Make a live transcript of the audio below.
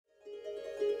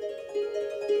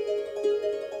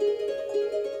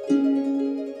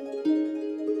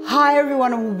Hi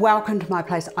everyone and welcome to my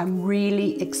place. I'm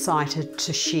really excited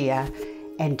to share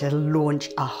and to launch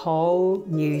a whole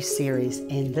new series,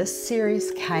 and this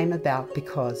series came about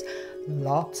because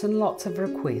lots and lots of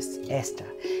requests. Esther,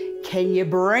 can you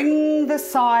bring the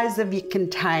size of your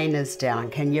containers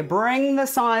down? Can you bring the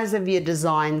size of your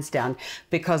designs down?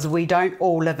 Because we don't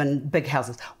all live in big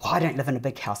houses. Well, I don't live in a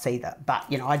big house either, but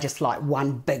you know, I just like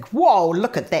one big, whoa,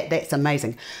 look at that, that's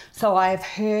amazing. So I've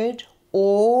heard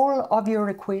all of your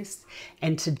requests,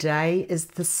 and today is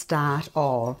the start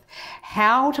of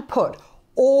how to put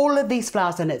all of these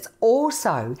flowers in. It's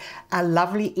also a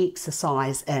lovely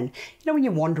exercise in, you know, when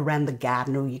you wander around the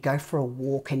garden or you go for a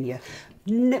walk and you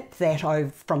nip that over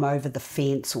from over the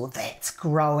fence, or that's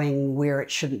growing where it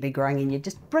shouldn't be growing, and you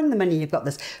just bring them in and you've got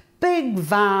this big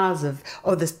vase of,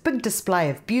 or this big display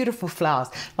of beautiful flowers,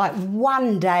 like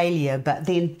one dahlia but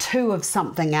then two of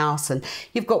something else, and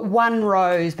you've got one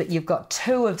rose but you've got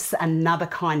two of another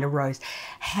kind of rose.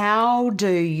 How do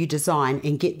you design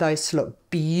and get those to look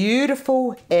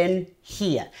beautiful in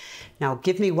here? Now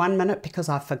give me 1 minute because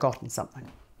I've forgotten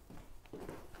something.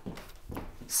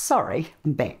 Sorry,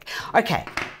 I'm back. Okay.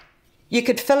 You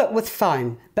could fill it with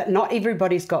foam, but not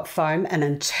everybody's got foam, and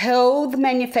until the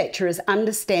manufacturers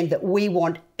understand that we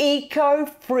want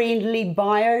eco-friendly,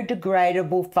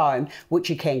 biodegradable foam, which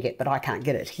you can get, but I can't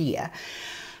get it here,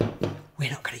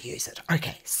 we're not going to use it.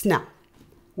 Okay, so now,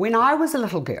 when I was a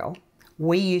little girl,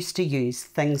 we used to use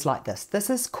things like this. This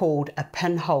is called a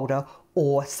pin holder,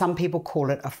 or some people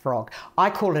call it a frog. I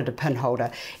call it a pin holder.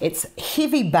 It's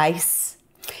heavy base,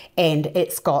 and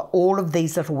it's got all of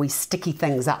these little wee sticky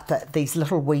things up, these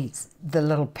little the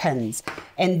little pins,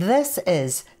 and this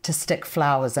is to stick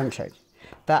flowers into.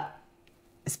 But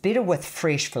it's better with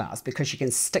fresh flowers because you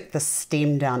can stick the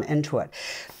stem down into it,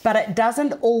 but it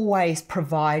doesn't always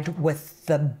provide with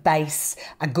the base,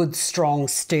 a good strong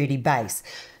sturdy base.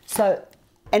 So,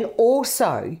 and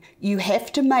also you have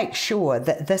to make sure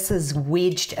that this is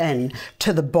wedged in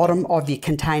to the bottom of your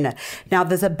container. Now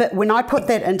there's a bit, when I put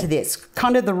that into there, it's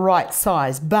kind of the right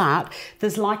size, but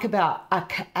there's like about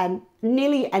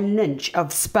nearly an inch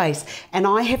of space, and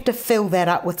I have to fill that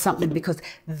up with something because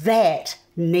that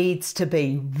needs to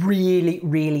be really,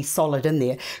 really solid in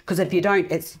there, because if you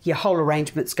don't, your whole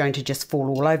arrangement's going to just fall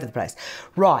all over the place.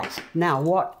 Right, now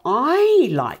what I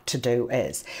like to do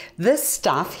is, this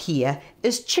stuff here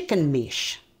is chicken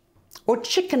mesh or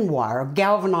chicken wire or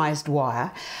galvanized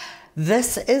wire.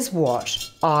 This is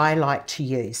what I like to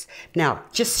use. Now,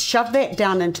 just shove that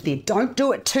down into there. Don't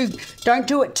do it too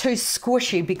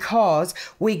squishy, because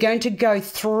we're going to go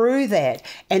through that,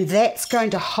 and that's going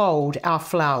to hold our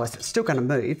flowers. It's still going to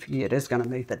move. Yeah, it is going to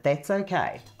move, but that's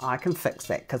okay. I can fix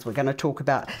that because we're going to talk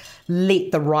about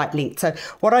length, the right length. So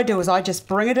what I do is I just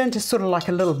bring it into sort of like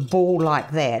a little ball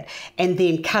like that, and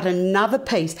then cut another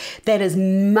piece that is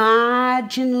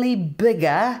marginally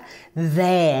bigger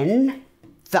than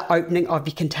the opening of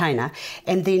your container,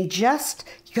 and then just,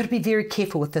 you've got to be very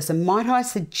careful with this, and might I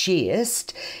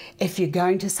suggest, if you're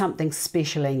going to something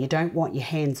special and you don't want your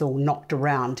hands all knocked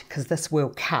around, because this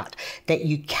will cut, that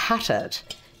you cut it,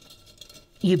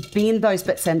 you bend those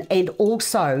bits in, and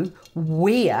also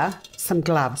wear some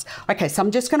gloves. Okay, so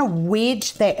I'm just going to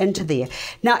wedge that into there.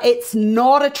 Now it's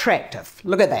not attractive.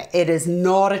 Look at that. It is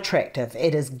not attractive.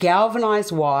 It is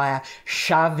galvanized wire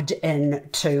shoved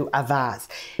into a vase.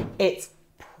 Its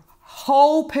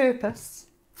whole purpose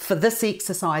for this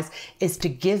exercise is to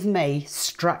give me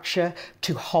structure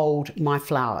to hold my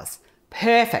flowers.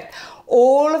 Perfect.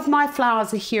 All of my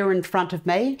flowers are here in front of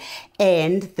me,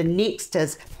 and the next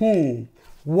is,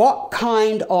 what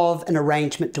kind of an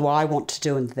arrangement do I want to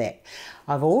do in that?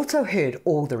 I've also heard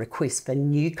all the requests for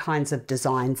new kinds of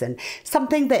designs, and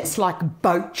something that's like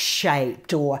boat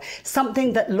shaped, or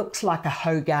something that looks like a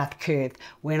Hogarth curve.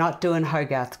 We're not doing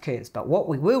Hogarth curves, but what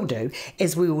we will do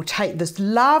is we will take this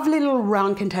lovely little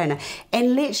round container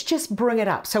and let's just bring it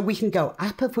up. So we can go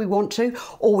up if we want to,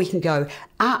 or we can go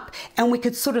up, and we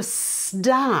could sort of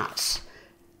start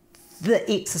the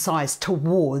exercise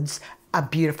towards a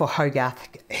beautiful Hogarth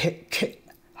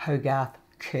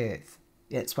curve.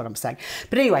 That's what I'm saying.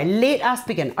 But anyway, let us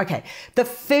begin. Okay, the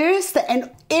first,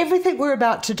 and everything we're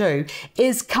about to do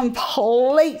is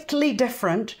completely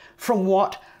different from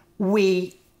what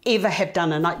we ever have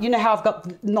done. And you know how I've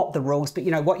got, not the rules, but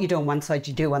you know, what you do on one side,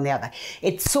 you do on the other.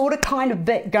 It's sort of kind of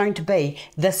going to be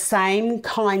the same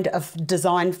kind of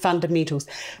design fundamentals,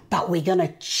 but we're going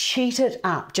to cheat it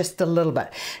up just a little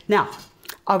bit. Now,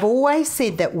 I've always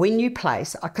said that when you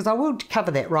place, because I will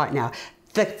cover that right now,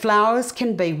 the flowers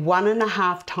can be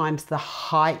 1.5 times the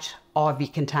height of your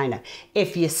container.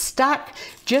 If you're stuck,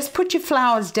 just put your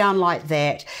flowers down like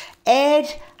that,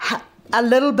 add a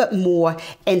little bit more,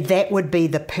 and that would be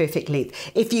the perfect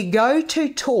length. If you go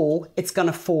too tall, it's going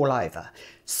to fall over.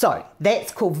 So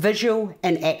that's called visual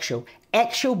and actual.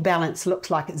 Actual balance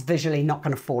looks like it's visually not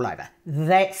going to fall over.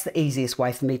 That's the easiest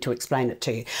way for me to explain it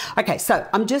to you. Okay, so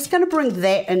I'm just going to bring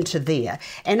that into there.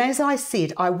 And as I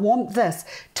said, I want this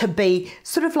to be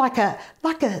sort of like a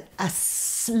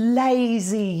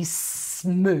lazy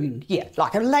moon. Yeah,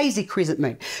 like a lazy crescent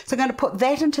moon. So I'm going to put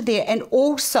that into there. And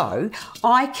also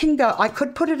I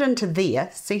could put it into there.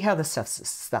 See how this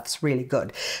stuff's really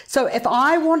good. So if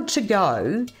I want to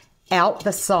go out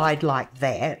the side like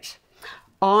that,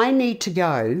 I need to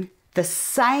go the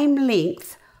same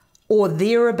length or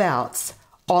thereabouts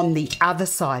on the other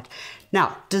side.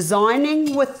 Now,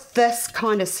 designing with this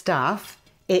kind of stuff,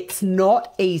 it's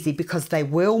not easy because they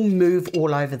will move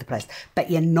all over the place,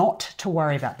 but you're not to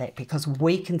worry about that because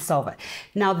we can solve it.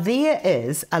 Now, there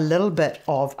is a little bit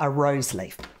of a rose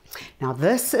leaf. Now,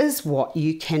 this is what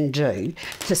you can do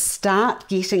to start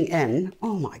getting in.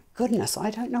 Oh my goodness,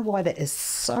 I don't know why that is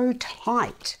so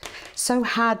tight, so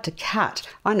hard to cut.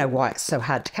 I know why it's so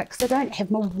hard to cut, because I don't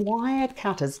have my wired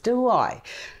cutters, do I?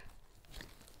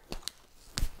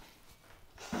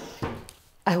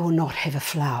 I will not have a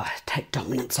flower take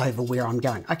dominance over where I'm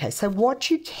going. Okay, so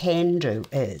what you can do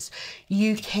is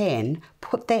you can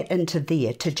put that into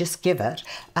there to just give it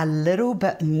a little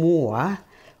bit more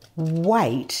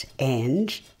weight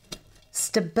and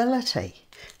stability.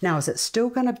 Now, is it still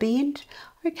going to bend?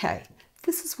 Okay,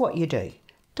 this is what you do.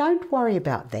 Don't worry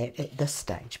about that at this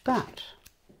stage, but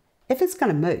if it's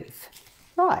going to move,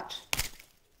 right,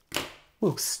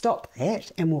 we'll stop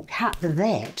that and we'll cut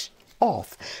that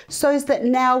off so that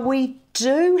now we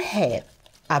do have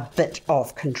a bit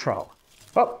of control.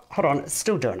 Oh, hold on, it's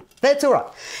still doing it. That's all right.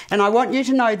 And I want you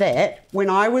to know that when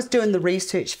I was doing the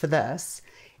research for this,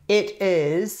 it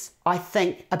is, I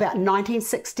think, about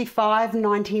 1965,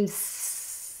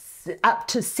 up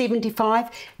to 75,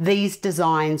 these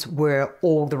designs were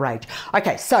all the rage.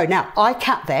 Okay, so now I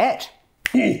cut that,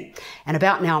 and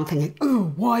about now I'm thinking,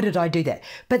 ooh, why did I do that?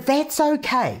 But that's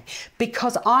okay,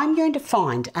 because I'm going to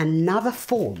find another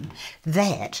form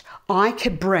that I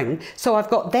could bring. So I've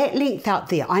got that length out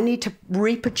there. I need to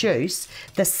reproduce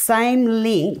the same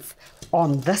length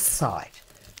on this side.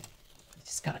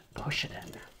 Just got to push it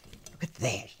in. Look at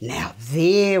that. Now,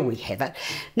 there we have it.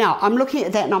 Now, I'm looking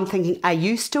at that and I'm thinking, are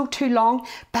you still too long?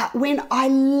 But when I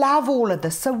love all of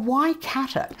this, so why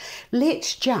cut it?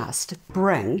 Let's just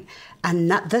bring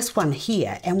this one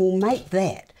here and we'll make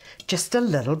that just a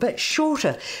little bit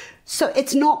shorter. So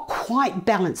it's not quite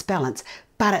balance,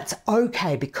 but it's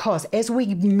okay, because as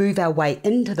we move our way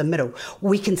into the middle,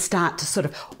 we can start to sort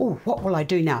of, oh, what will I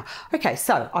do now? Okay,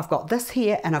 so I've got this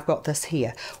here and I've got this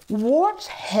here. What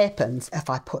happens if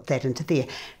I put that into there?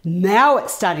 Now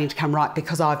it's starting to come right,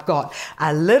 because I've got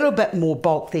a little bit more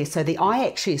bulk there. So the eye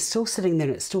actually is still sitting there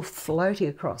and it's still floating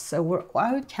across. So we're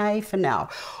okay for now.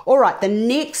 All right, the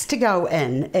next to go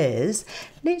in is,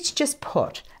 let's just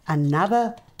put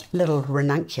another little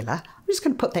ranunculus. I'm just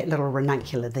going to put that little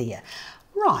ranunculus there.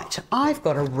 Right, I've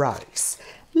got a rose.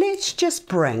 Let's just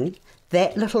bring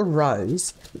that little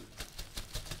rose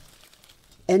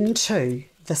into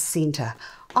the center.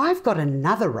 I've got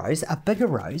another rose, a bigger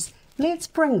rose. Let's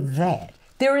bring that.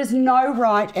 There is no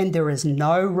right and there is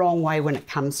no wrong way when it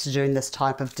comes to doing this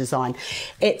type of design.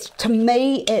 To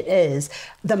me, it is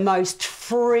the most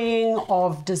freeing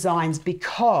of designs,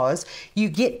 because you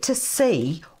get to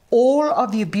see all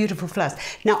of your beautiful flowers.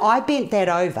 Now, I bent that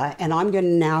over and I'm going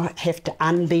to now have to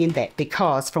unbend that,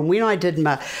 because from when I did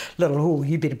my little, oh,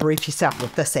 you better brief yourself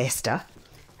with this aster,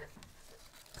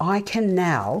 I can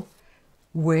now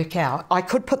work out, I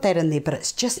could put that in there, but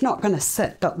it's just not going to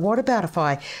sit. But what about if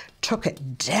I took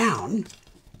it down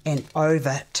and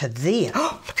over to there?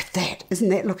 Oh, look at that. Isn't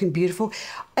that looking beautiful?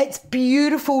 It's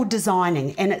beautiful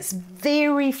designing, and it's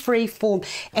very free form,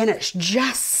 and it's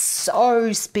just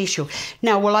so special.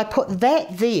 Now, will I put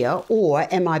that there, or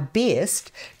am I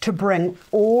best to bring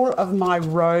all of my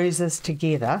roses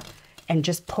together and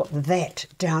just put that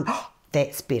down? Oh,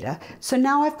 that's better. So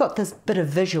now I've got this bit of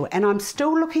visual, and I'm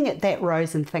still looking at that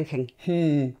rose and thinking,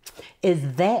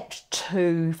 is that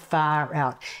too far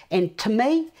out? And to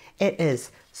me, it is.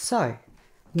 So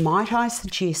might I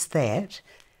suggest that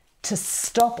to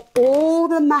stop all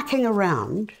the mucking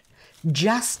around,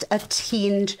 just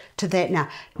attend to that now.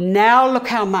 Now look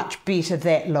how much better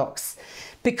that looks,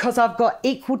 because I've got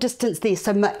equal distance there.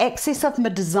 So my axis of my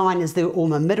design is there, or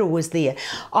my middle was there.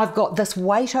 I've got this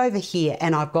weight over here,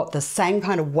 and I've got the same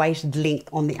kind of weighted length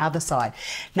on the other side.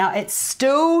 Now it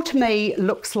still, to me,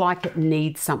 looks like it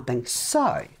needs something.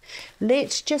 So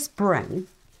let's just bring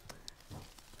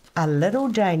a little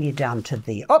dahlia down to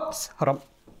there. Oops, hold on.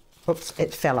 Oops,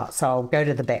 it fell out, so I'll go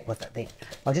to the back with it then.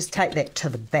 I'll just take that to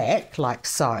the back like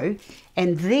so,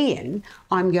 and then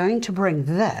I'm going to bring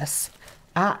this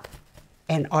up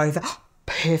and over.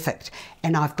 Perfect.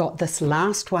 And I've got this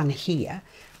last one here.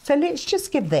 So let's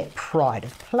just give that pride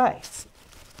of place.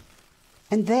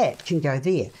 And that can go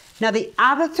there. Now, the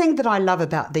other thing that I love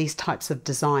about these types of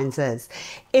designs is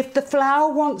if the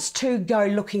flower wants to go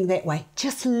looking that way,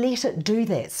 just let it do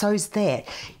that. So's that.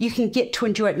 You can get to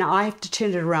enjoy it. Now, I have to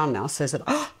turn it around now so that,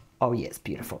 oh yeah, it's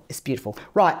beautiful. It's beautiful.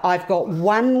 Right, I've got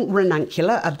one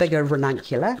ranunculus, a bigger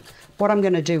ranunculus. What I'm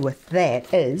going to do with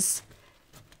that is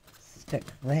stick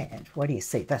that. What do you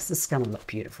see? This is going to look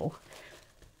beautiful.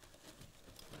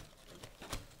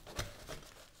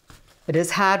 It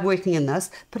is hard working in this,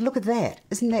 but look at that.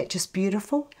 Isn't that just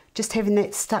beautiful? Just having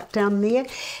that stuck down there.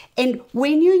 And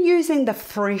when you're using the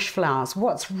fresh flowers,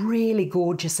 what's really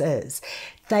gorgeous is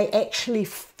they actually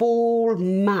fall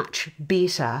much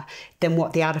better than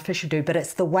what the artificial do, but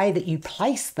it's the way that you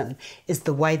place them is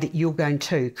the way that you're going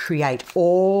to create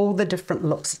all the different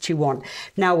looks that you want.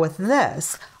 Now with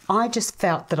this, I just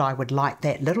felt that I would like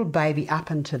that little baby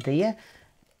up into there.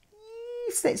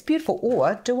 That's beautiful.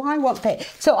 Or do I want that?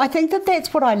 So I think that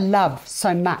that's what I love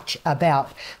so much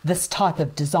about this type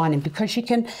of designing, because you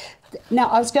can, now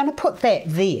I was going to put that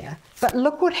there, but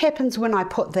look what happens when I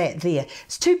put that there.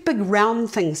 It's two big round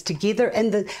things together,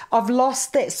 and I've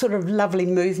lost that sort of lovely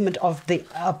movement of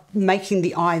making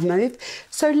the eye move.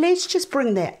 So let's just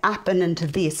bring that up and into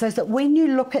there so that when you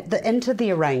look at into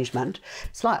the arrangement,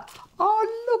 it's like,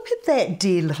 oh, look at that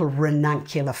dear little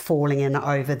ranunculus falling in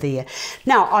over there.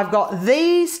 Now, I've got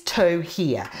these two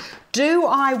here. Do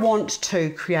I want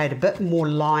to create a bit more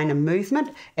line and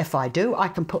movement? If I do, I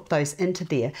can put those into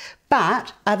there.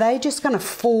 But are they just going to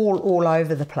fall all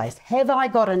over the place? Have I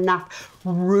got enough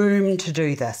room to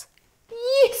do this?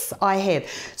 Yes, I have.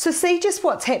 So see just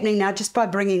what's happening now just by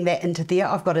bringing that into there.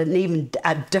 I've got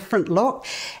a different look.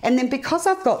 And then because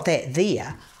I've got that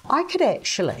there, I could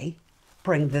actually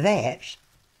bring that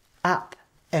up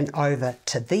and over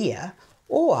to there,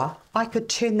 or I could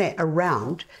turn that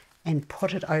around and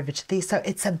put it over to there. So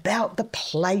it's about the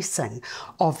placing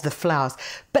of the flowers.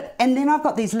 And then I've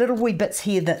got these little wee bits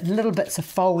here, that little bits of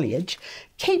foliage.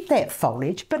 Keep that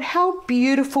foliage, but how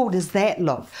beautiful does that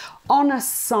look on a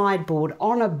sideboard,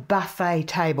 on a buffet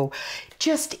table,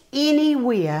 just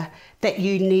anywhere that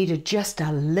you needed just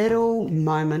a little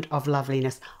moment of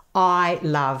loveliness. I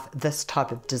love this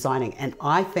type of designing, and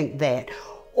I think that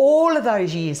all of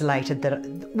those years later,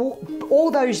 all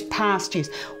those past years,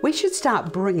 we should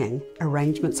start bringing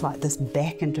arrangements like this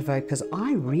back into vogue, because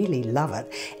I really love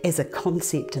it as a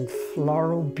concept and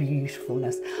floral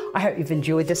beautifulness. I hope you've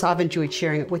enjoyed this. I've enjoyed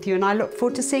sharing it with you, and I look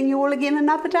forward to seeing you all again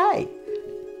another day.